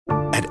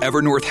At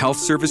Evernorth Health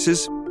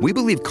Services, we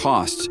believe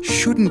costs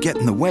shouldn't get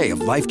in the way of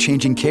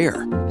life-changing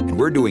care, and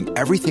we're doing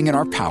everything in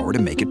our power to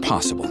make it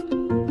possible.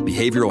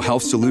 Behavioral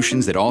health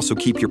solutions that also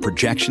keep your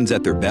projections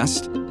at their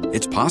best?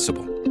 It's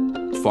possible.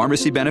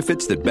 Pharmacy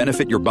benefits that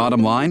benefit your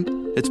bottom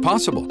line? It's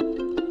possible.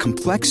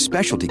 Complex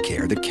specialty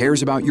care that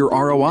cares about your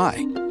ROI?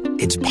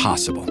 It's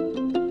possible.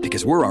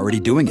 Because we're already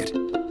doing it.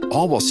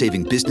 All while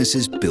saving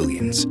businesses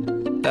billions.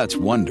 That's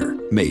Wonder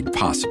made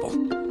possible.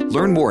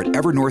 Learn more at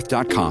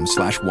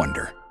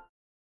evernorth.com/wonder.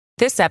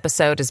 This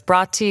episode is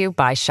brought to you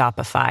by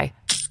Shopify.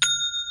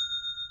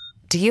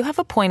 Do you have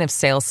a point of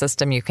sale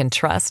system you can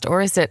trust,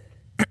 or is it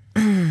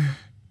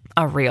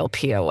a real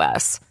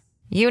POS?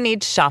 You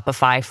need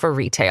Shopify for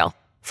retail.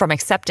 From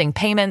accepting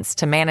payments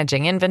to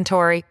managing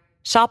inventory,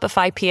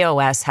 Shopify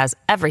POS has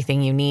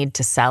everything you need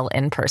to sell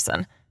in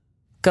person.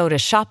 Go to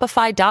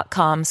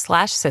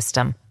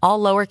shopify.com/system, all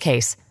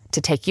lowercase,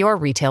 to take your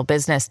retail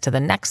business to the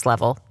next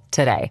level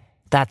today.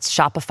 That's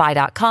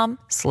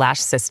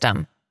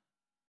shopify.com/system.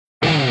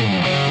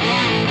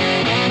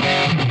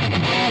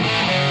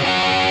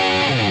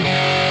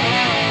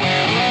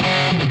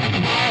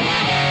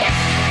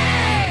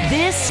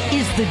 This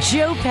is the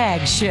Joe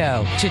Pags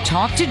Show. To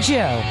talk to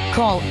Joe,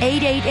 call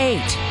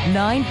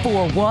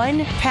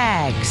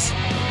 888-941-PAGS.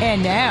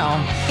 And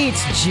now,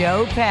 it's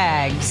Joe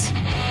Pags.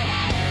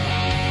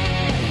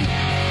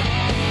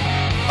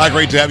 Hi,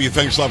 great to have you.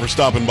 Thanks a lot for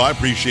stopping by.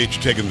 Appreciate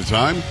you taking the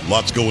time.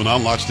 Lots going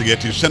on, lots to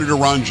get to. Senator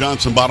Ron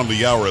Johnson, bottom of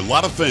the hour. A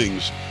lot of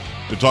things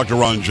to talk to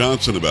Ron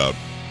Johnson about.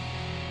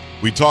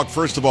 We talked,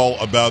 first of all,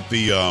 about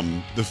the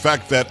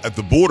fact that at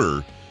the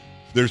border,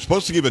 they're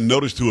supposed to give a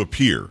notice to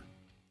appear.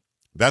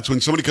 That's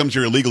when somebody comes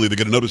here illegally, they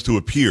get a notice to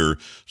appear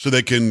so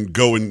they can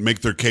go and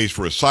make their case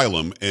for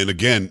asylum. And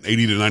again,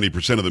 80 to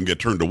 90% of them get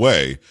turned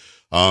away.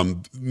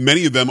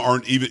 Many of them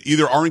aren't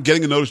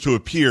getting a notice to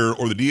appear,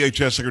 or the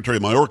DHS Secretary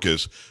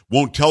Mayorkas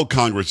won't tell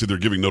Congress that they're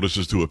giving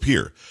notices to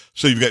appear.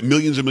 So you've got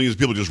millions and millions of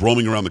people just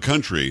roaming around the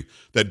country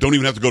that don't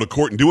even have to go to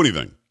court and do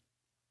anything.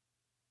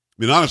 I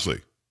mean,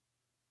 honestly,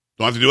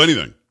 don't have to do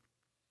anything.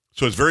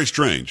 So it's very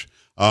strange.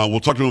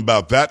 We'll talk to him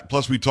about that.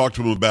 Plus, we talked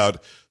to him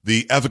about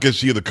the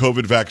efficacy of the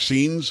COVID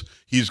vaccines.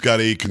 He's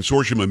got a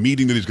consortium, a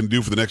meeting that he's going to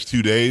do for the next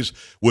 2 days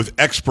with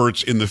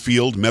experts in the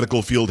field,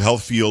 medical field,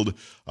 health field,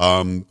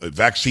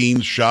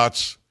 vaccines,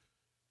 shots,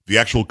 the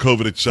actual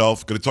COVID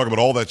itself. Going to talk about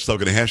all that stuff.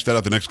 Going to hash that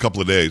out the next couple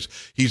of days.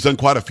 He's done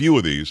quite a few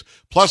of these.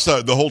 Plus,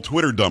 the whole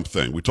Twitter dump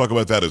thing. We talk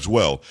about that as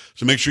well.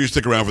 So make sure you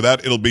stick around for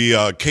that. It'll be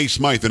Kay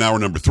Smythe in hour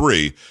number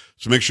 3.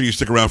 So make sure you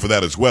stick around for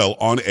that as well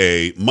on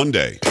a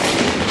Monday.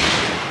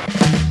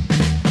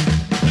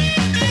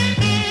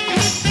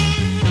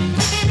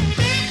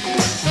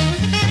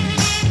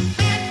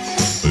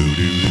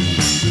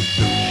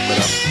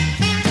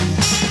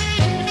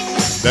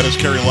 That is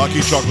Carrie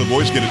Lockie, Chocolate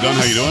Voice. Get it done.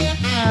 How you doing?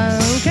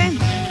 Okay.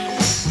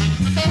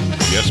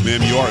 Yes,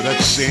 ma'am, you are.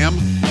 That's Sam.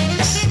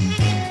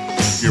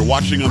 If you're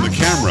watching on the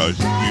camera,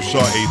 you saw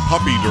a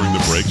puppy during the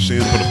break.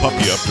 Sam put a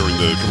puppy up during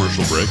the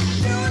commercial break.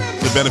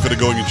 The benefit of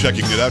going and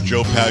checking it out,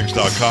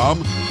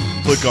 joepags.com.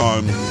 Click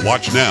on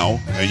Watch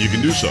Now, and you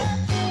can do so.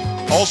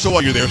 Also,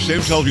 while you're there,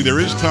 Sam tells you there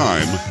is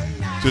time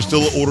to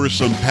still order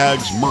some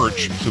Pags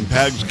merch, some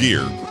Pags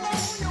gear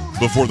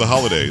before the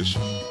holidays.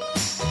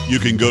 You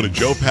can go to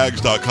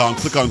joepags.com,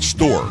 click on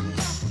store.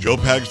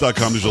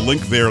 joepags.com, there's a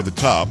link there at the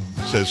top.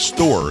 It says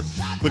store.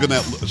 Click on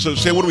that. So,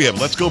 Sam, what do we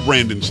have? Let's Go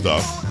Brandon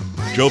stuff.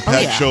 Joe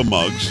Pags Show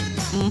mugs.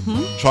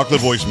 Mm-hmm.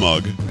 Chocolate Voice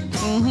mug.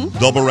 Mm-hmm.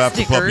 Double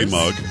wrapped puppy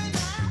mug.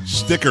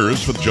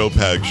 Stickers for the Joe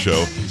Pags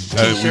Show.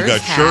 We've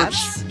got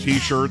shirts,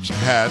 T-shirts,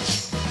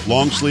 hats,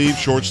 long sleeve,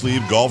 short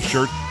sleeve, golf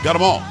shirt. Got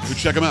them all. Go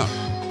check them out.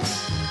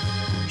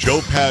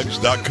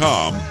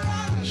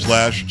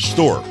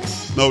 joepags.com/store.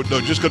 No,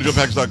 just go to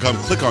joepags.com,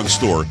 click on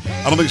store.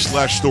 I don't think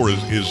 /store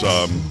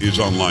is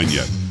online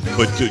yet.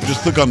 But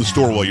just click on the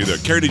store while you're there.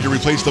 Carrie, did you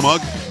replace the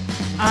mug?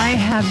 I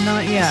have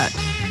not yet.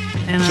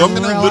 And so I'm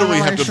going to literally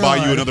have to buy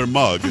you another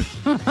mug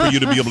for you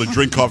to be able to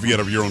drink coffee out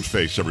of your own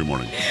face every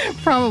morning.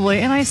 Probably.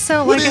 And I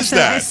so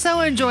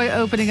enjoy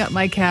opening up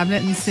my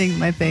cabinet and seeing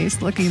my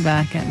face looking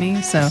back at me.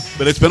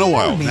 But it's been a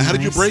while. Now, how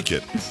did you break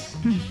it?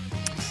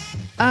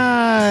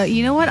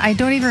 You know what? I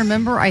don't even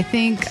remember. I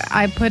think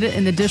I put it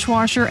in the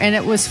dishwasher and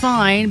it was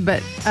fine,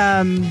 but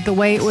the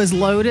way it was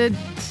loaded,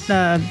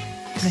 the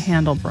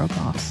handle broke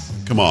off.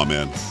 Come on,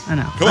 man. I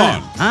know. Come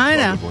on. I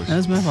know. That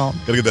was my fault.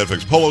 Got to get that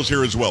fixed. Polo's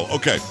here as well.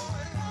 Okay.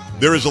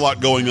 There is a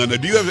lot going on.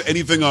 Do you have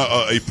anything,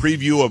 a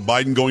preview of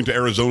Biden going to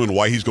Arizona and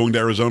why he's going to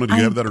Arizona? Do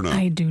you have that or not?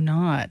 I do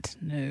not.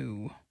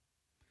 No.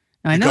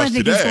 I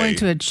think he's going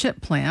to a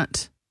chip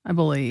plant, I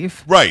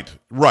believe. Right.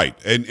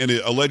 And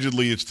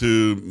allegedly it's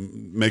to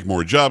make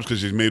more jobs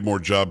because he's made more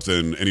jobs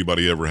than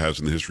anybody ever has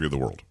in the history of the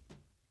world,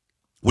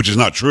 which is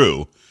not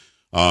true.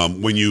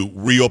 When you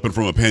reopen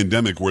from a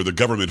pandemic where the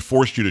government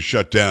forced you to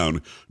shut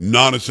down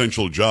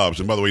non-essential jobs,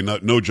 and by the way,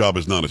 no job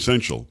is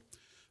non-essential,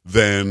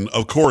 then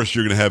of course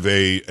you're going to have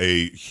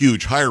a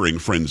huge hiring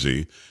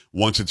frenzy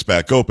once it's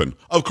back open.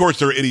 Of course,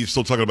 there are idiots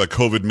still talking about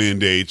COVID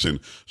mandates and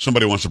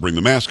somebody wants to bring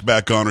the mask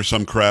back on or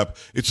some crap.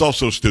 It's all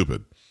so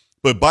stupid.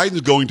 But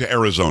Biden's going to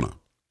Arizona.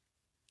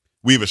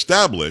 We've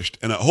established,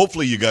 and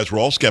hopefully you guys were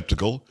all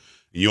skeptical,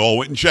 and you all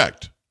went and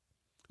checked.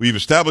 We've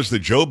established that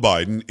Joe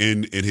Biden,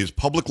 in his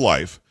public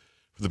life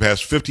for the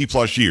past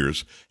 50-plus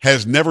years,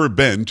 has never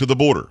been to the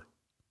border.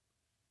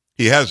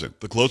 He hasn't.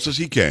 The closest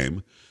he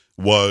came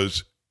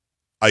was,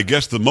 I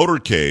guess, the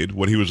motorcade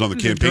when he was on the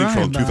campaign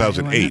trail in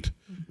 2008.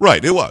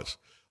 Right, it was.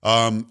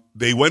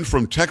 They went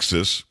from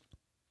Texas,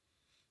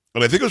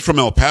 and I think it was from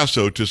El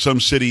Paso to some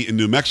city in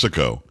New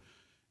Mexico.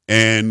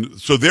 And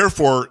so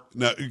therefore,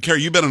 now,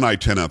 Carrie, you've been on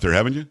I-10 out there,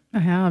 haven't you? I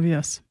have,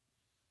 yes.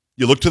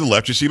 You look to the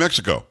left, you see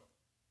Mexico.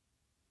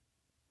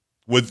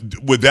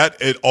 Would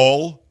that at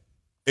all,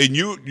 in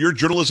your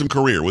journalism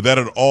career, would that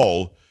at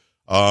all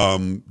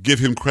give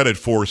him credit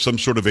for some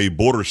sort of a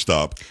border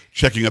stop,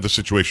 checking out the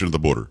situation at the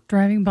border?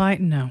 Driving by?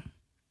 No.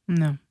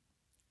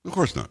 Of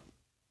course not.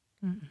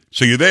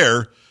 So you're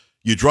there,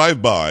 you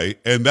drive by,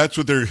 and that's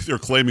what they're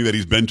claiming, that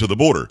he's been to the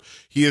border.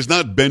 He has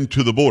not been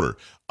to the border.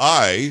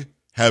 I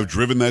have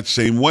driven that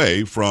same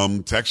way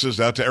from Texas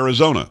out to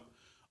Arizona.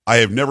 I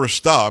have never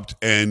stopped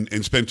and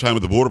spent time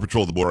with the Border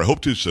Patrol at the border. I hope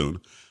to soon.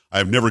 I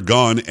have never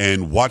gone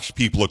and watched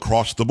people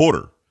across the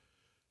border.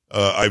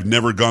 I've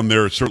never gone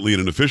there, certainly in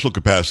an official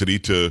capacity,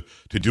 to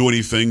do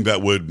anything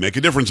that would make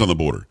a difference on the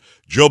border.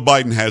 Joe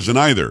Biden hasn't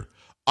either.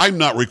 I'm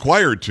not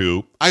required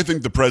to. I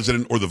think the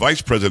president or the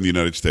vice president of the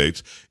United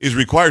States is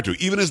required to.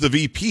 Even as the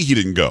VP, he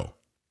didn't go.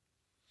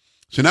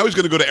 So now he's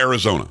going to go to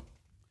Arizona.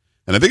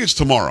 And I think it's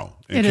tomorrow.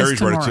 And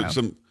Carrie's right.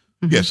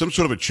 It's some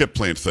sort of a chip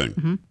plant thing.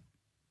 Mm-hmm.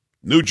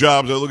 New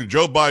jobs. I look at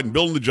Joe Biden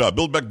building the job.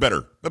 Build back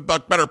better. Build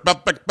back better.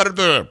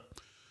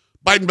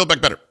 Biden build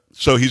back better.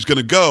 So he's going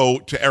to go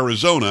to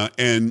Arizona.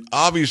 And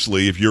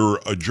obviously, if you're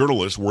a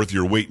journalist worth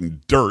your weight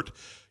in dirt,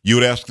 you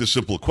would ask this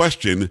simple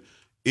question: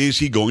 is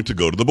he going to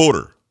go to the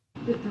border?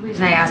 The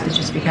reason I asked is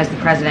just because the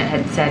president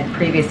had said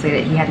previously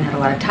that he hadn't had a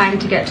lot of time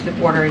to get to the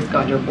border. He's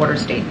going to a border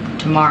state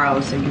tomorrow,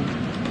 so you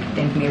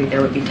think maybe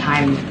there would be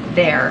time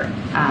there.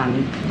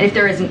 If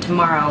there isn't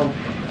tomorrow,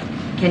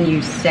 can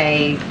you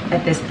say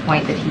at this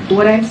point that he...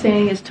 What I'm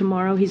saying is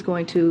tomorrow he's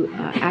going to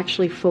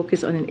actually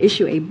focus on an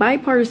issue, a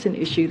bipartisan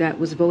issue that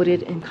was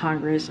voted in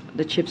Congress,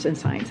 the CHIPS and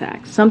Science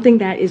Act, something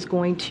that is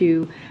going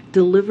to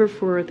deliver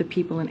for the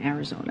people in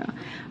Arizona,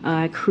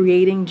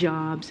 creating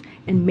jobs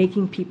and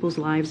making people's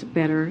lives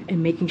better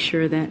and making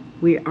sure that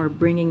we are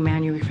bringing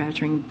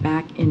manufacturing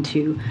back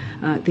into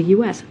the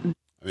U.S.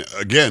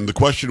 Again, the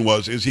question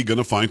was, is he going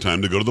to find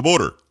time to go to the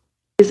border?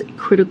 Is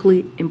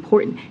critically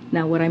important.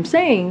 Now, what I'm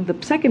saying, the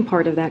second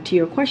part of that to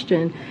your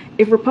question,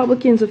 if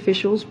Republicans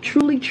officials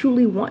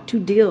truly want to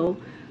deal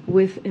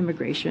with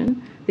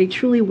immigration, they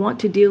truly want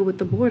to deal with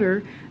the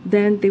border,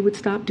 then they would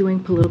stop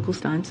doing political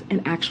stunts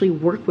and actually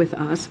work with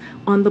us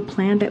on the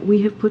plan that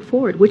we have put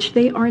forward, which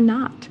they are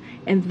not.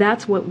 And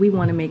that's what we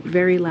want to make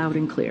very loud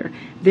and clear.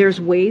 There's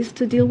ways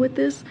to deal with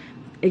this.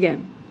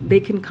 Again, they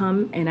can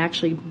come and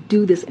actually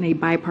do this in a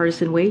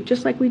bipartisan way,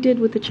 just like we did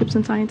with the CHIPS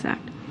and Science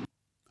Act.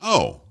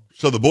 Oh,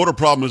 so the border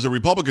problem is the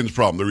Republicans'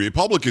 problem. The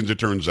Republicans, it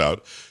turns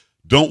out,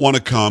 don't want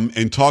to come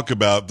and talk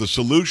about the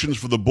solutions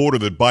for the border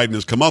that Biden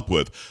has come up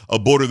with, a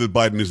border that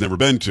Biden has never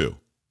been to.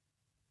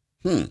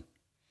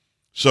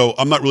 So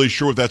I'm not really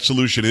sure what that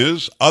solution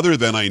is, other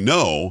than I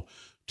know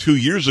 2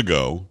 years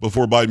ago,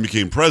 before Biden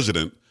became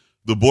president,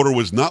 the border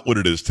was not what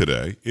it is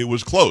today. It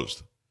was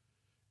closed.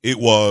 It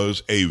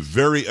was a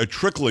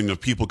trickling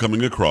of people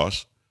coming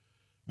across.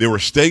 They were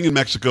staying in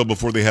Mexico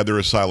before they had their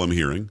asylum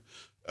hearing.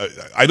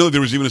 I know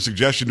there was even a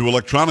suggestion to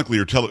electronically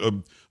or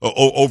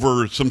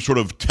over some sort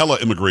of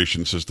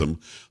tele-immigration system.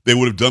 They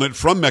would have done it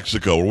from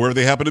Mexico or wherever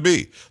they happen to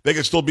be. They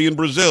could still be in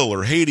Brazil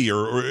or Haiti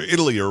or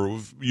Italy or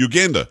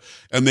Uganda,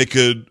 and they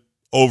could,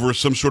 over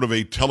some sort of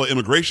a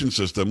tele-immigration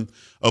system,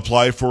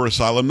 apply for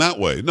asylum that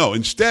way. No,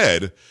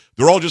 instead,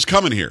 they're all just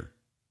coming here.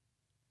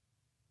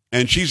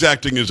 And she's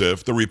acting as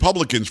if the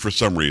Republicans, for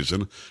some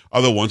reason,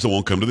 are the ones that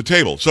won't come to the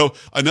table. So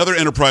another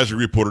Enterprise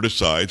reporter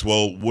decides,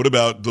 well, what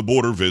about the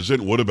border visit?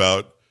 What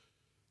about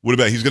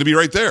he's going to be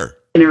right there?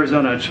 In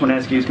Arizona, I just want to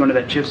ask you, he's going to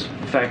that CHIPS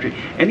factory.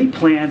 Any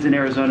plans in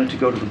Arizona to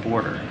go to the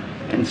border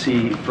and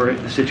see for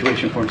the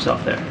situation for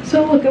himself there?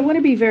 So look, I want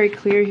to be very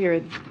clear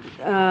here.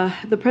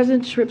 The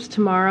president's trips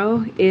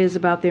tomorrow is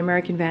about the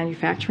American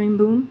manufacturing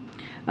boom.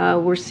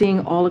 We're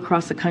seeing all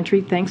across the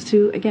country, thanks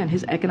to, again,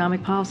 his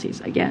economic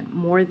policies. Again,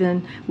 more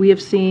than we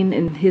have seen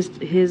in his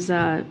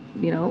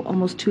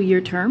almost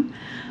 2-year term.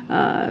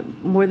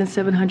 More than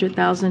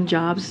 700,000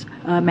 jobs,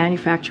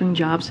 manufacturing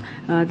jobs,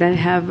 that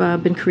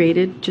have been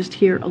created just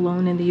here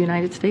alone in the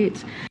United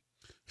States.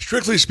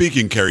 Strictly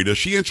speaking, Carrie, does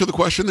she answer the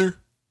question there?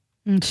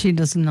 She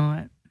does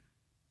not.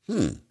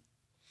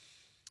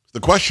 The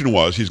question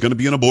was, he's going to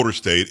be in a border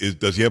state.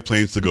 Does he have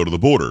plans to go to the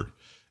border?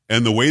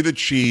 And the way that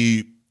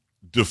she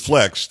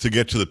deflects to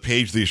get to the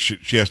page that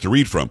she has to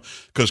read from,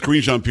 because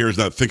Karine Jean-Pierre is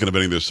not thinking of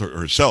any of this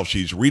herself.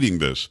 She's reading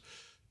this.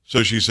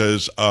 So she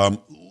says,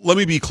 let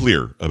me be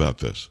clear about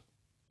this.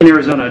 In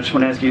Arizona, I just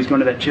want to ask you, he's going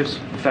to that CHIPS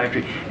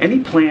factory. Any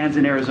plans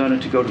in Arizona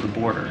to go to the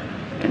border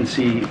and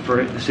see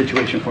for the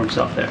situation for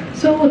himself there?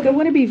 So look, I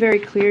want to be very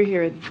clear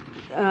here.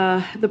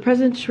 The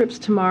president's trips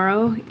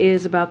tomorrow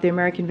is about the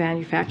American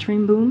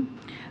manufacturing boom.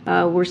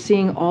 We're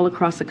seeing all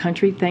across the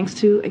country, thanks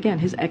to, again,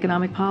 his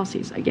economic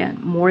policies. Again,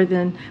 more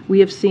than we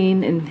have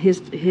seen in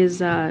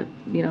his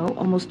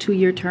almost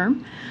 2-year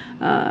term.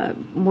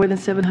 More than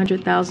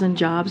 700,000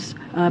 jobs,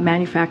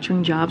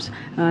 manufacturing jobs,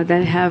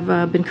 that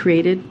have been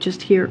created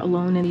just here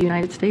alone in the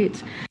United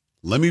States.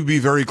 Let me be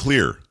very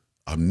clear.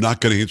 I'm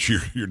not going to answer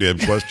your damn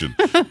question.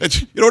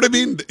 You know what I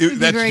mean?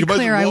 That's very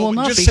clear. I will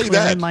not just be say clear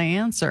that. in my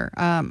answer.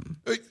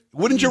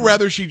 Wouldn't you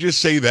rather she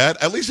just say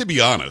that? At least to be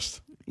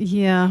honest.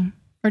 Yeah.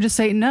 Or just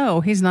say,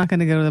 no, he's not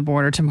going to go to the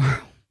border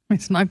tomorrow.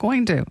 He's not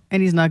going to.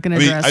 And he's not going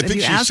to address it. If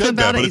you ask him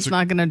about it, he's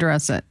not going to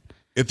address it.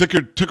 It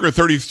took her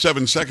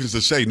 37 seconds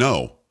to say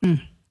no.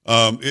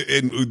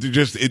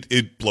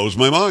 It blows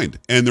my mind.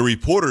 And the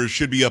reporters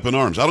should be up in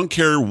arms. I don't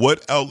care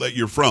what outlet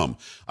you're from.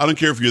 I don't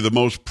care if you're the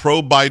most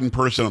pro-Biden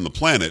person on the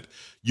planet.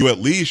 You at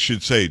least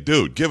should say,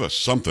 dude, give us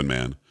something,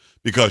 man,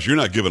 because you're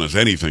not giving us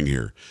anything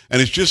here.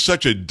 And it's just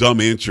such a dumb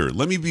answer.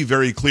 Let me be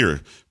very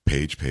clear.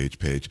 Page.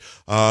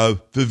 The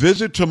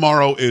visit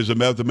tomorrow is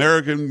about the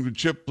American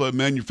chip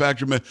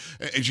manufacturer.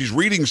 And she's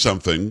reading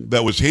something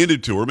that was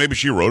handed to her. Maybe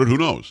she wrote it. Who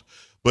knows?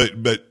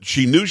 But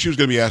she knew she was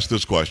going to be asked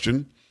this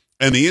question.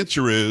 And the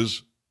answer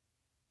is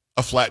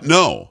a flat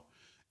no.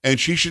 And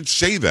she should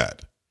say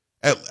that.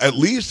 At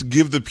least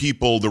give the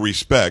people the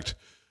respect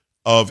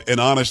of an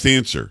honest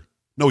answer.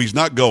 No, he's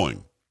not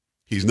going.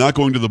 He's not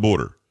going to the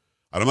border.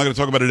 I'm not going to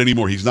talk about it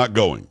anymore. He's not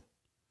going.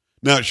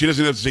 Now, she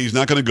doesn't have to say he's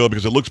not going to go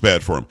because it looks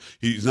bad for him.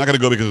 He's not going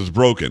to go because it's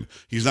broken.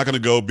 He's not going to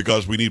go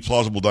because we need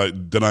plausible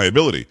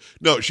deniability.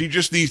 No, she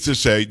just needs to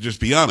say, just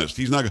be honest.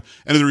 He's not. And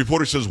if the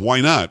reporter says, why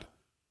not?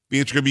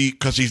 The answer could be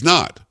because he's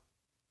not.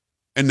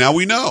 And now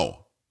we know.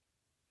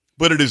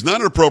 But it is not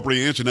an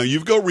appropriate answer. Now,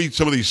 you go read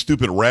some of these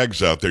stupid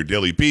rags out there,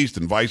 Daily Beast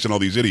and Vice and all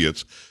these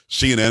idiots,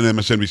 CNN,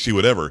 MSNBC,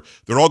 whatever.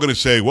 They're all going to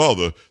say, well,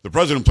 the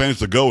president plans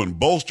to go and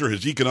bolster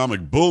his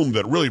economic boom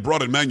that really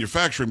brought in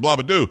manufacturing, blah,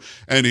 blah, blah,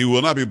 and he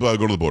will not be able to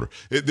go to the border.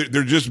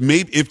 They're just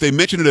maybe if they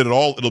mention it at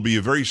all, it'll be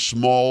a very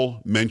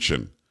small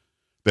mention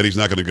that he's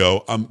not going to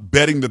go. I'm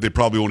betting that they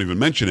probably won't even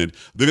mention it.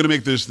 They're going to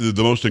make this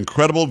the most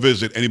incredible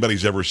visit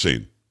anybody's ever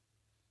seen.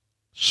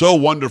 So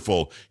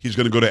wonderful. He's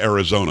going to go to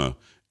Arizona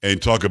and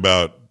talk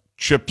about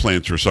chip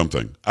plants or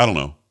something. I don't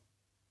know.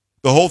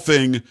 The whole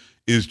thing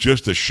is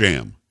just a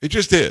sham. It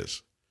just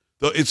is.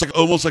 It's like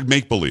almost like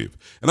make-believe.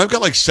 And I've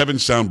got like 7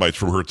 sound bites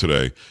from her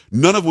today,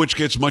 none of which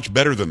gets much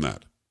better than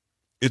that.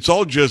 It's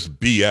all just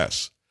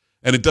BS,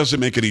 and it doesn't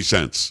make any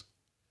sense.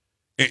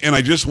 And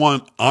I just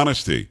want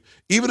honesty.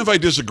 Even if I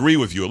disagree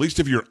with you, at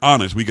least if you're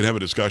honest, we can have a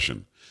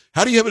discussion.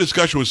 How do you have a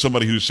discussion with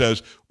somebody who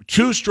says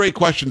 2 straight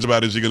questions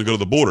about is he going to go to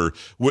the border,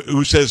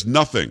 who says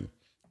nothing?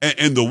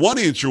 And the one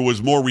answer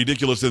was more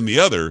ridiculous than the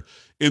other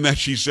in that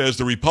she says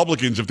the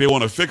Republicans, if they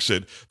want to fix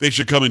it, they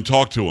should come and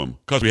talk to them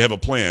because we have a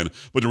plan,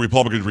 but the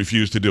Republicans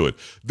refuse to do it.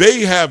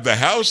 They have the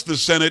House, the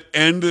Senate,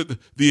 and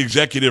the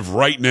executive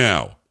right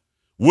now.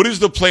 What is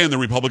the plan the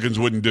Republicans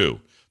wouldn't do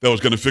that was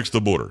going to fix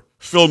the border?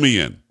 Fill me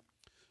in.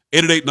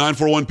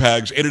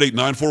 888-941-PAGS,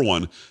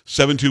 888-941-7247,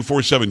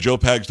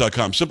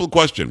 joepags.com. Simple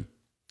question.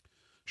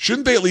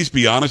 Shouldn't they at least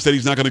be honest that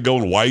he's not going to go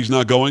and why he's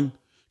not going?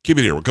 Keep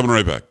it here. We're coming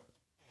right back.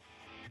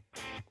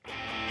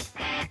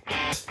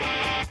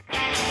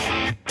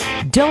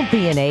 Don't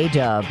be an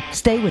A-dub.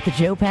 Stay with the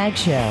Joe Pags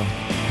Show.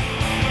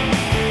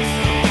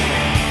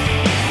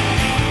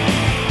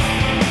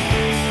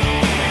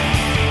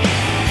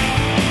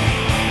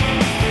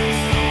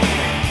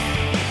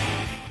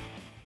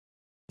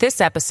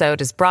 This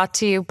episode is brought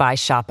to you by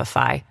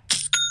Shopify.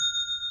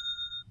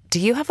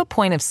 Do you have a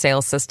point of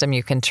sale system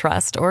you can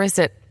trust, or is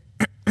it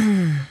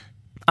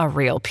a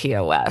real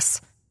POS?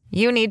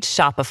 You need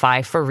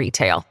Shopify for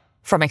retail.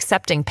 From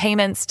accepting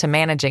payments to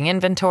managing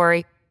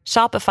inventory,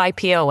 Shopify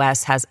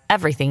POS has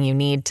everything you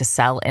need to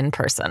sell in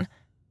person.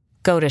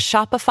 Go to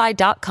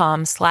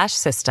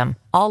shopify.com/system,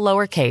 all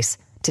lowercase,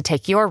 to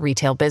take your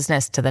retail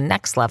business to the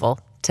next level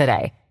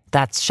today.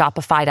 That's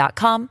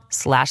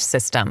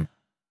shopify.com/system.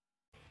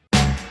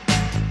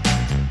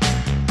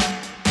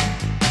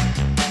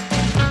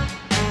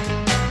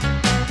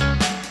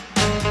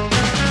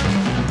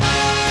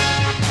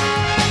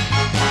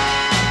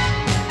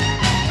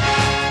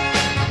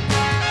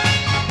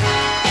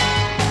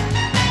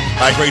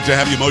 Hi, great to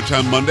have you,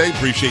 Motown Monday.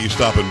 Appreciate you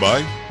stopping by.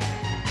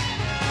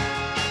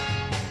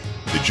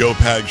 The Joe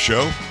Pags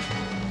Show.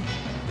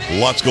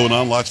 Lots going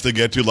on, lots to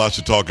get to, lots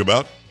to talk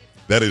about.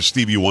 That is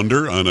Stevie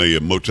Wonder on a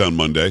Motown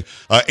Monday.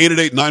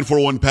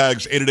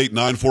 888-941-PAGS,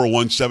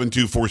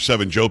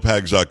 888-941-7247,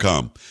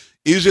 joepags.com.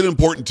 Is it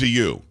important to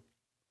you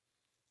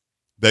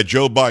that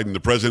Joe Biden, the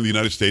President of the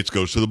United States,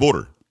 goes to the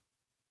border?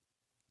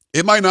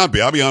 It might not be.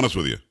 I'll be honest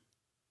with you.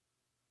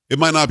 It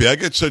might not be. I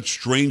get such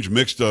strange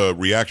mixed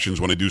reactions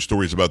when I do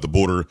stories about the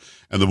border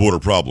and the border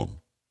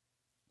problem.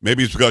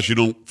 Maybe it's because you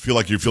don't feel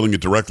like you're feeling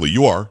it directly.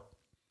 You are.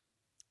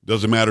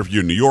 Doesn't matter if you're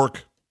in New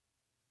York,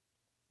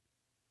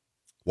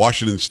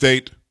 Washington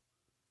State,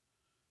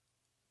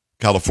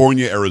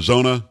 California,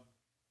 Arizona,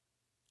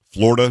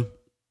 Florida.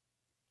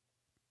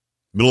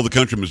 Middle of the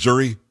country,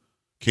 Missouri,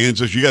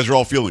 Kansas, you guys are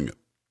all feeling it.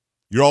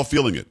 You're all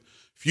feeling it.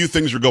 Few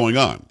things are going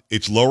on.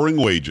 It's lowering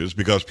wages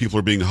because people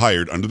are being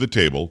hired under the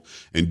table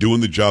and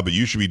doing the job that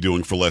you should be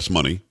doing for less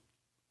money.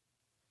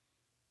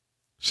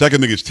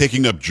 Second thing is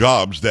taking up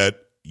jobs that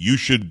you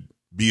should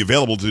be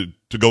available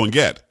to go and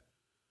get.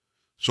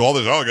 So all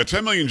this, I got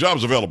 10 million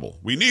jobs available.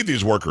 We need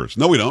these workers.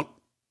 No, we don't.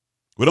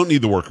 We don't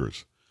need the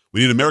workers. We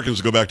need Americans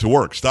to go back to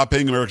work. Stop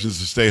paying Americans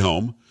to stay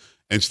home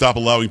and stop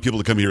allowing people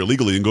to come here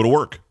illegally and go to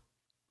work.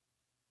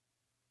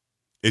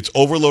 It's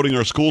overloading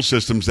our school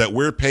systems that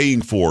we're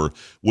paying for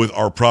with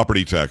our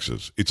property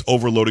taxes. It's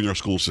overloading our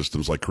school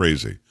systems like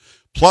crazy.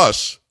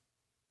 Plus,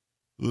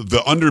 the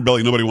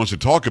underbelly nobody wants to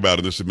talk about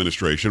in this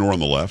administration or on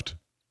the left,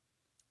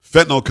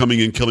 fentanyl coming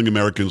in, killing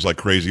Americans like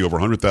crazy, over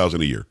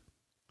 100,000 a year.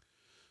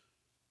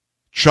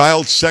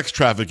 Child sex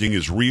trafficking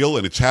is real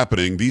and it's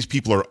happening. These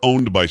people are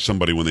owned by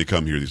somebody when they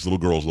come here, these little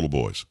girls, little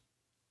boys.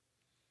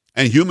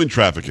 And human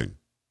trafficking.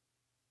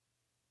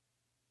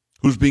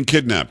 Who's being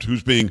kidnapped?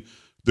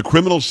 The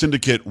criminal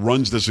syndicate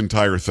runs this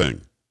entire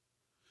thing.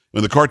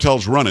 When the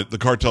cartels run it, the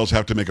cartels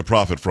have to make a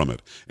profit from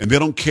it. And they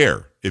don't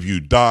care if you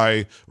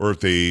die or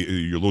if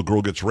your little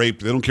girl gets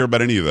raped. They don't care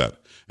about any of that.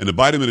 And the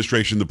Biden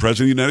administration, the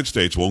president of the United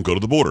States, won't go to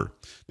the border.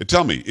 Now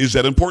tell me, is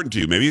that important to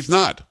you? Maybe it's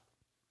not.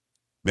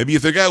 Maybe you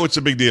think, what's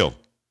the big deal?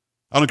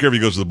 I don't care if he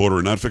goes to the border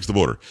or not, fix the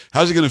border.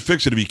 How's he going to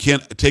fix it if he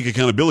can't take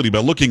accountability by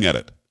looking at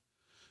it?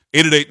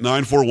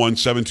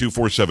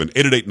 888-941-7247.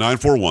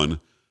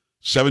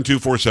 888-941-7247.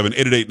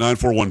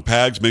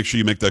 888-941-PAGS. Make sure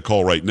you make that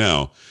call right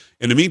now.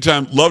 In the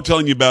meantime, love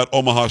telling you about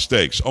Omaha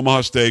Steaks.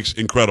 Omaha Steaks,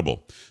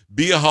 incredible.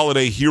 Be a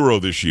holiday hero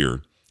this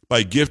year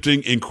by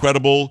gifting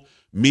incredible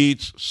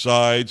meats,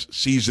 sides,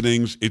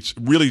 seasonings. It's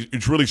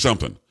really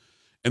something.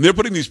 And they're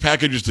putting these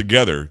packages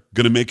together,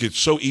 going to make it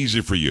so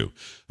easy for you.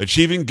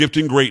 Achieving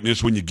gifting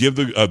greatness when you give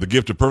the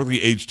gift of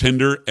perfectly aged,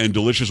 tender, and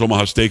delicious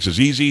Omaha Steaks is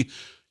easy.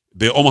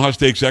 The Omaha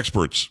Steaks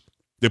experts,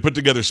 they put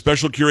together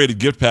special curated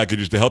gift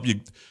packages to help you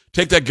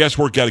take that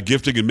guesswork out of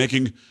gifting and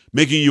making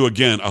you,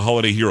 again, a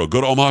holiday hero. Go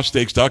to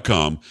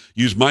omahasteaks.com.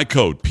 Use my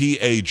code,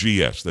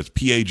 PAGS. That's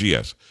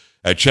PAGS.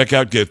 At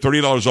checkout, get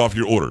 $30 off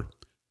your order.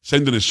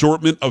 Send an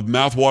assortment of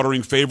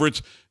mouth-watering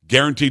favorites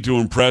guaranteed to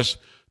impress.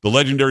 The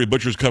legendary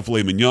Butcher's Cut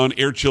Filet Mignon,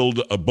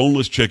 air-chilled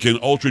boneless chicken,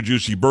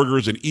 ultra-juicy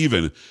burgers, and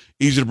even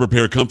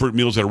easy-to-prepare comfort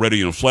meals that are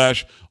ready in a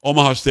flash.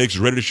 Omaha Steaks is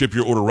ready to ship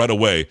your order right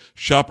away.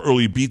 Shop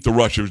early, beat the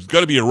rush. There's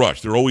got to be a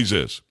rush. There always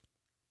is.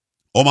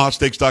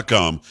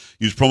 omahasteaks.com.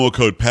 Use promo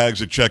code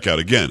PAGS at checkout.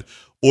 Again,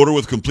 order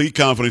with complete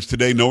confidence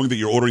today, knowing that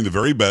you're ordering the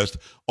very best.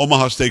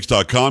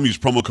 omahasteaks.com. Use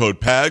promo code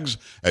PAGS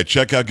at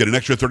checkout. Get an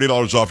extra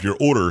 $30 off your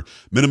order.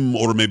 Minimum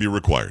order may be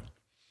required.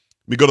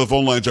 Let me go to the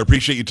phone lines. I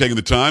appreciate you taking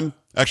the time.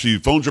 Actually,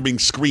 phones are being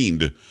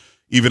screened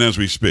even as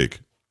we speak.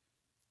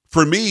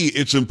 For me,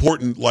 it's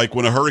important, like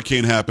when a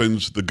hurricane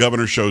happens, the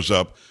governor shows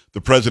up,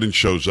 the president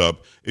shows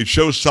up. It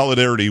shows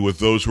solidarity with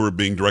those who are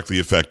being directly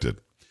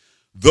affected.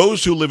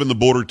 Those who live in the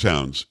border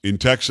towns in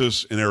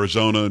Texas, in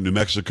Arizona, New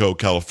Mexico,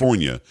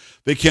 California,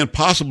 they can't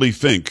possibly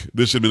think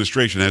this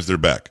administration has their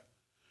back.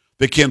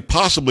 They can't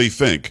possibly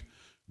think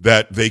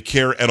that they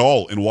care at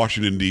all in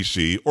Washington,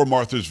 D.C., or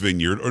Martha's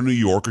Vineyard, or New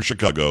York, or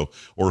Chicago,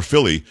 or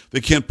Philly. They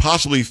can't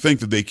possibly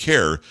think that they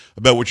care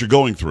about what you're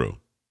going through.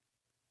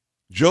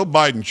 Joe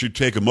Biden should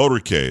take a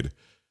motorcade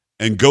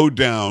and go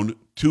down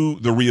to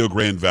the Rio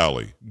Grande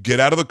Valley, get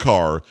out of the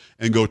car,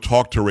 and go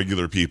talk to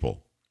regular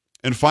people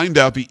and find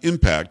out the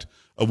impact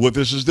of what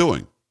this is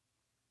doing,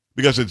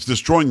 because it's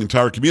destroying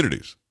entire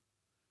communities.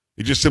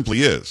 It just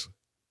simply is.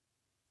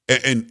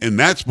 And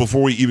that's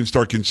before we even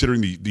start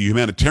considering the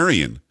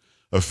humanitarian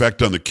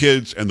effect on the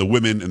kids and the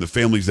women and the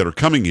families that are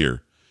coming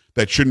here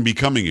that shouldn't be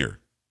coming here.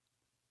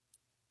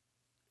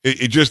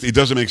 It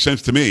doesn't make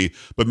sense to me,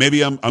 but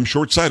maybe I'm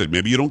short-sighted.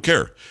 Maybe you don't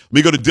care. Let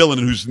me go to Dylan,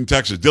 who's in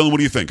Texas. Dylan, what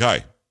do you think?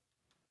 Hi.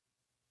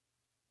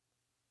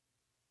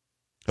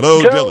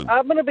 Hello, Joe, Dylan.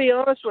 I'm going to be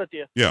honest with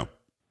you. Yeah.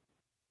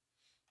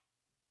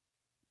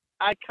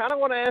 I kind of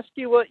want to ask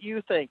you what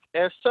you think.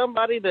 As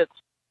somebody that's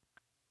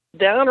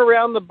down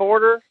around the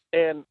border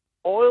and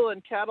oil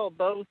and cattle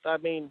both, I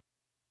mean,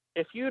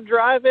 if you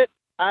drive it,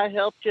 I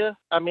helped you.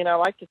 I mean, I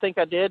like to think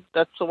I did.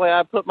 That's the way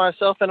I put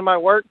myself into my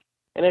work.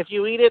 And if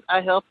you eat it,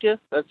 I helped you.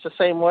 That's the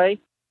same way.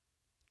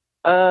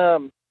 I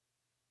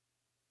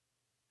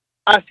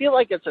feel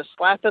like it's a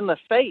slap in the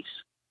face,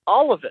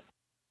 all of it.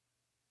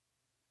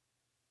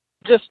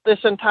 Just this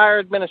entire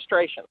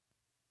administration.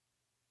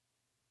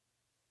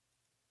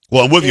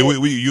 Well, I'm with you.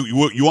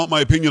 You want my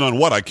opinion on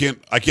what? I can't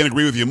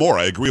agree with you more.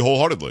 I agree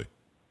wholeheartedly.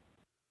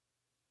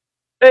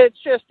 It's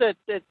just that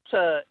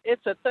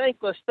it's a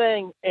thankless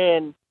thing,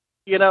 and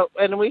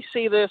and we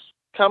see this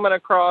coming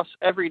across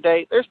every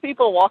day. There's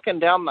people walking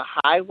down the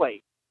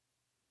highway.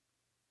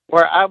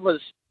 Where I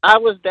was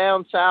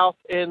down south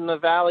in the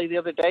valley the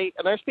other day,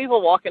 and there's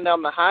people walking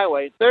down the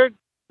highway.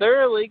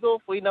 They're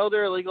illegal. We know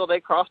they're illegal. They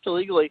crossed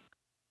illegally.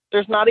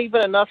 There's not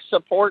even enough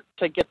support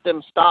to get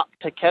them stopped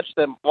to catch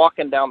them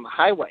walking down the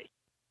highway.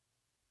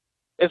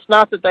 It's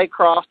not that they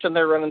crossed and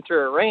they're running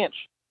through a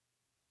ranch.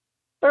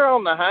 They're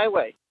on the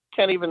highway.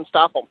 Can't even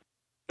stop them.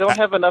 don't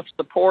have enough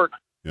support.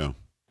 Yeah.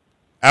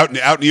 Out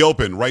in the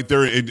open, right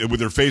there with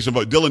their face.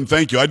 Dylan,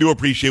 thank you. I do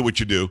appreciate what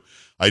you do.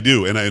 I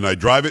do, and I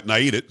drive it and I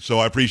eat it, so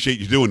I appreciate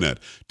you doing that.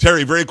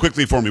 Terry, very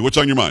quickly for me, what's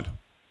on your mind?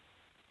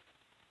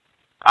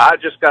 I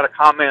just got a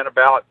comment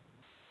about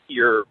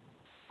your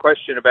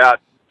question about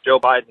Joe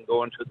Biden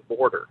going to the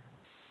border.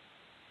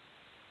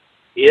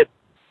 It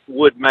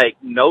would make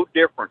no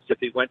difference if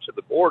he went to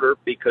the border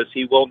because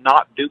he will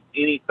not do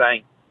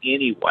anything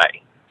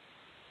anyway.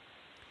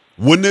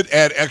 Wouldn't it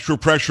add extra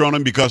pressure on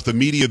him because the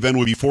media then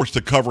would be forced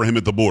to cover him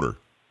at the border?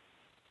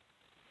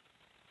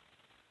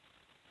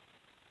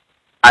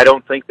 I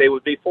don't think they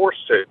would be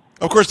forced to.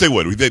 Of course they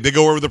would. They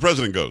go wherever the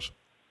president goes.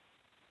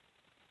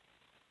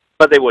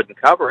 But they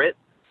wouldn't cover it.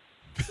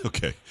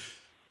 Okay.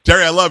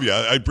 Terry, I love you.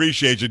 I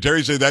appreciate you.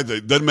 Terry said that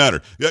it doesn't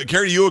matter. Yeah,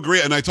 Carrie, you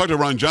agree? And I talked to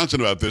Ron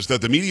Johnson about this,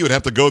 that the media would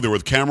have to go there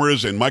with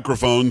cameras and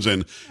microphones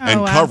and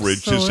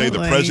coverage to say the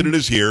president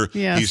is here.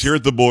 Yes. He's here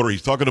at the border.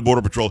 He's talking to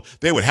Border Patrol.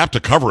 They would have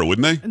to cover it,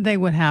 wouldn't they? They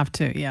would have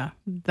to, yeah.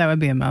 That would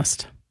be a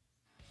must.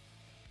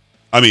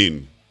 I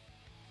mean,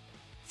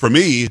 for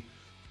me,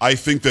 I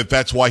think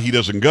that's why he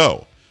doesn't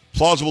go.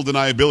 Plausible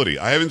deniability.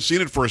 I haven't seen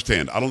it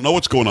firsthand. I don't know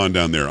what's going on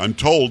down there. I'm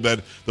told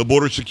that the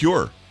border's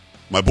secure.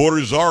 My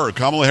borders are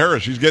Kamala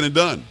Harris. She's getting it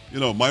done.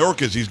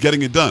 Mayorkas, he's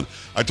getting it done.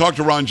 I talked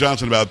to Ron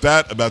Johnson about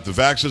that, about the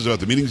vaxes, about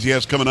the meetings he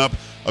has coming up,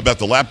 about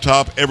the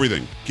laptop,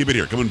 everything. Keep it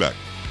here. Coming back.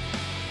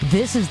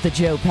 This is the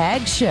Joe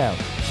Pags Show.